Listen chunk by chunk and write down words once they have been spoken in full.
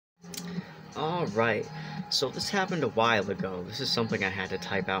Alright, so this happened a while ago. This is something I had to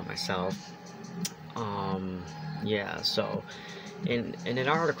type out myself. Um, yeah, so in an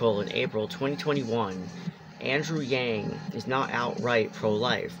article in April 2021, Andrew Yang is not outright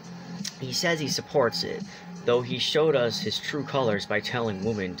pro-life. He says he supports it, though he showed us his true colors by telling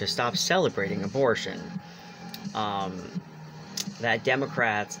women to stop celebrating abortion. Um, that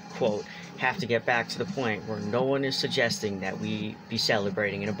Democrats, quote, have to get back to the point where no one is suggesting that we be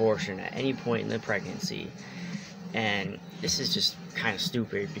celebrating an abortion at any point in the pregnancy. And this is just kind of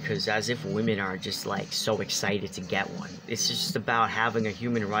stupid, because as if women are just like so excited to get one. It's just about having a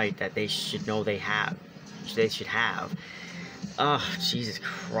human right that they should know they should have. Oh, Jesus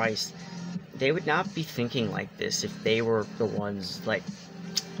Christ. They would not be thinking like this if they were the ones like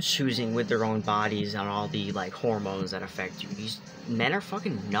choosing with their own bodies on all the like hormones that affect you. These men are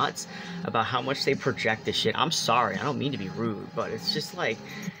fucking nuts about how much they project this shit. I'm sorry, I don't mean to be rude, but it's just like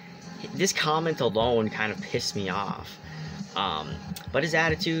this comment alone kind of pissed me off. But his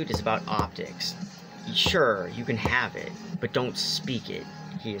attitude is about optics. Sure, you can have it, but don't speak it,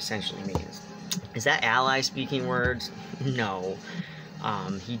 he essentially means. Is that ally speaking words? No.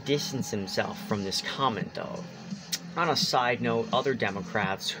 He distanced himself from this comment, though. On a side note, other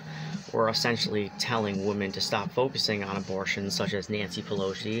Democrats were essentially telling women to stop focusing on abortion, such as Nancy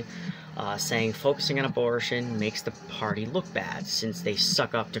Pelosi, saying focusing on abortion makes the party look bad, since they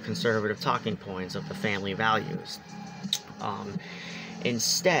suck up to conservative talking points of the family values.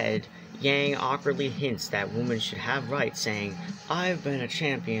 Instead, Yang awkwardly hints that women should have rights, saying, "I've been a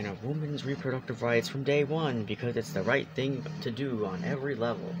champion of women's reproductive rights from day one because it's the right thing to do on every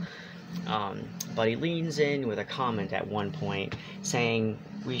level." But he leans in with a comment at one point, saying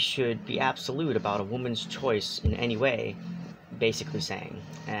we should be absolute about a woman's choice in any way, basically saying,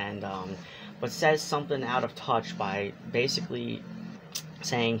 but says something out of touch by basically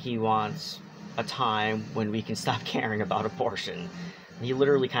saying he wants a time when we can stop caring about abortion. He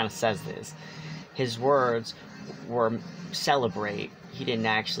literally kind of says this. His words were celebrate. He didn't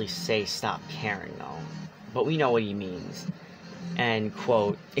actually say stop caring, though. But we know what he means. And,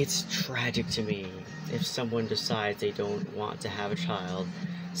 quote, "It's tragic to me if someone decides they don't want to have a child.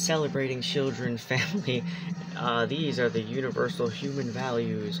 Celebrating children, family, these are the universal human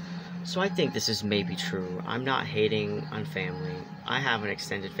values." So I think this is maybe true. I'm not hating on family. I have an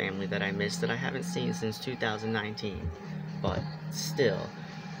extended family that I miss that I haven't seen since 2019. But still,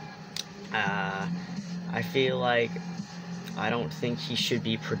 I feel like I don't think he should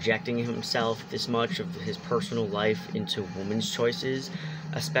be projecting himself this much of his personal life into women's choices,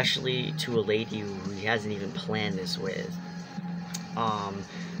 especially to a lady who he hasn't even planned this with.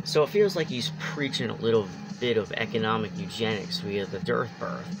 So it feels like he's preaching a little bit of economic eugenics via the dearth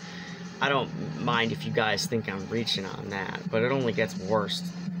birth. I don't mind if you guys think I'm reaching on that, but it only gets worse,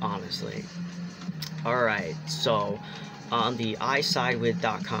 honestly. Alright, so on the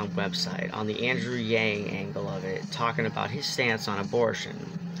isidewith.com website, on the Andrew Yang angle of it, talking about his stance on abortion.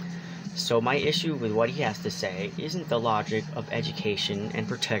 So my issue with what he has to say isn't the logic of education and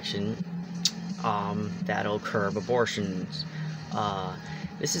protection that'll curb abortions.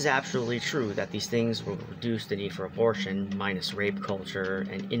 This is absolutely true that these things will reduce the need for abortion, minus rape culture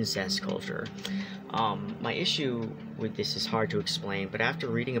and incest culture. My issue with this is hard to explain, but after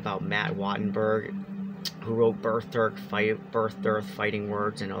reading about Matt Wattenberg, who wrote Birth, Dearth, Fighting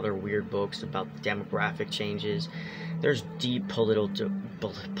Words, and other weird books about demographic changes, there's deep political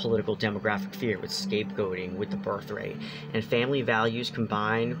demographic fear with scapegoating with the birth rate, and family values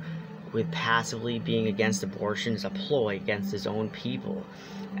combined with passively being against abortion is a ploy against his own people,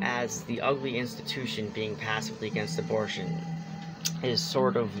 as the ugly institution being passively against abortion is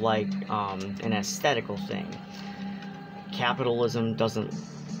sort of like an aesthetical thing. Capitalism doesn't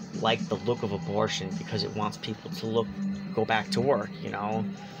like the look of abortion because it wants people to go back to work, you know?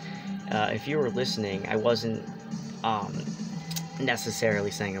 If you were listening, I wasn't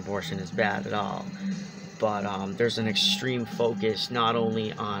necessarily saying abortion is bad at all, but there's an extreme focus not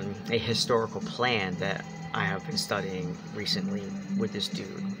only on a historical plan that I have been studying recently with this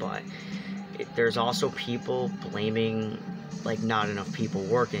dude, but there's also people blaming like not enough people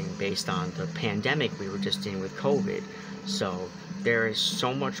working based on the pandemic we were just in with COVID. So there is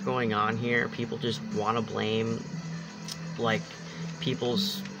so much going on here. People just want to blame like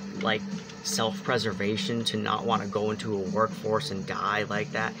people's like self-preservation to not want to go into a workforce and die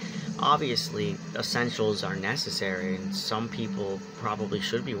like that. Obviously essentials are necessary and some people probably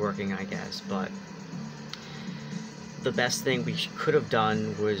should be working, I guess, but the best thing we could have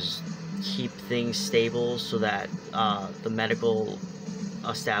done was keep things stable so that the medical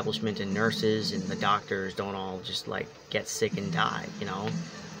establishment and nurses and the doctors don't all just like get sick and die, you know,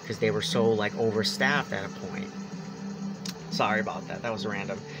 because they were so, like, overstaffed at a point. Sorry about that. That was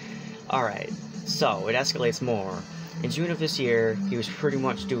random. Alright, so it escalates more. In June of this year, he was pretty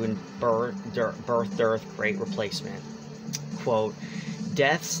much doing birth, dearth, great replacement. Quote,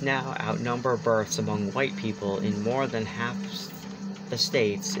 deaths now outnumber births among white people in more than half the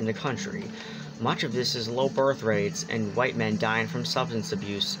states in the country. Much of this is low birth rates and white men dying from substance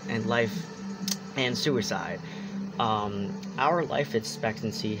abuse and life and suicide. Our life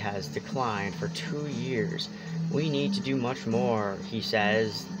expectancy has declined for 2 years. We need to do much more, he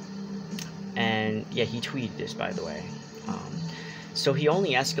says. And yeah, he tweeted this, by the way. So he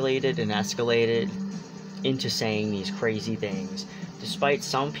only escalated and escalated into saying these crazy things, despite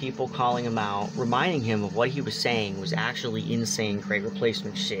some people calling him out, reminding him of what he was saying was actually insane great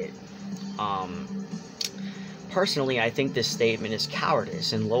replacement shit. Personally, I think this statement is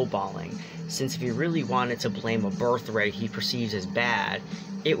cowardice and lowballing, since if he really wanted to blame a birth rate he perceives as bad,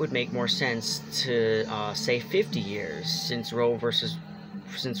 it would make more sense to say 50 years since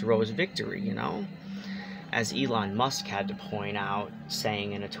Roe's victory, you know? As Elon Musk had to point out,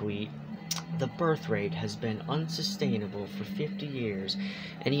 saying in a tweet, the birth rate has been unsustainable for 50 years,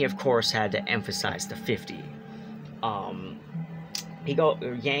 and he of course had to emphasize the 50.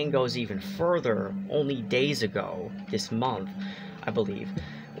 Yang goes even further only days ago, this month, I believe,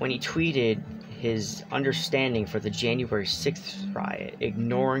 when he tweeted his understanding for the January 6th riot,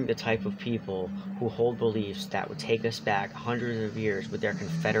 ignoring the type of people who hold beliefs that would take us back hundreds of years with their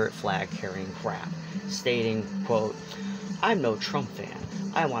Confederate flag carrying crap, stating, quote, I'm no Trump fan.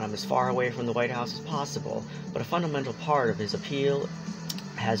 I want him as far away from the White House as possible, but a fundamental part of his appeal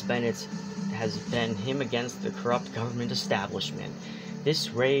has been him against the corrupt government establishment.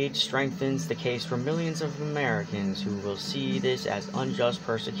 This rage strengthens the case for millions of Americans who will see this as unjust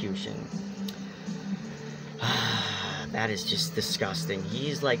persecution. That is just disgusting.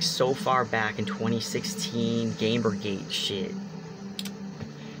 He's like so far back in 2016 Gamergate shit.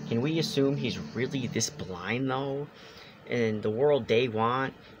 Can we assume he's really this blind though? In the world they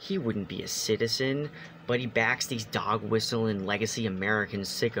want, he wouldn't be a citizen, but he backs these dog-whistling legacy American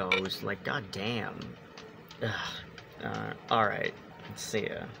sickos. Like, goddamn. Alright, see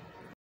ya.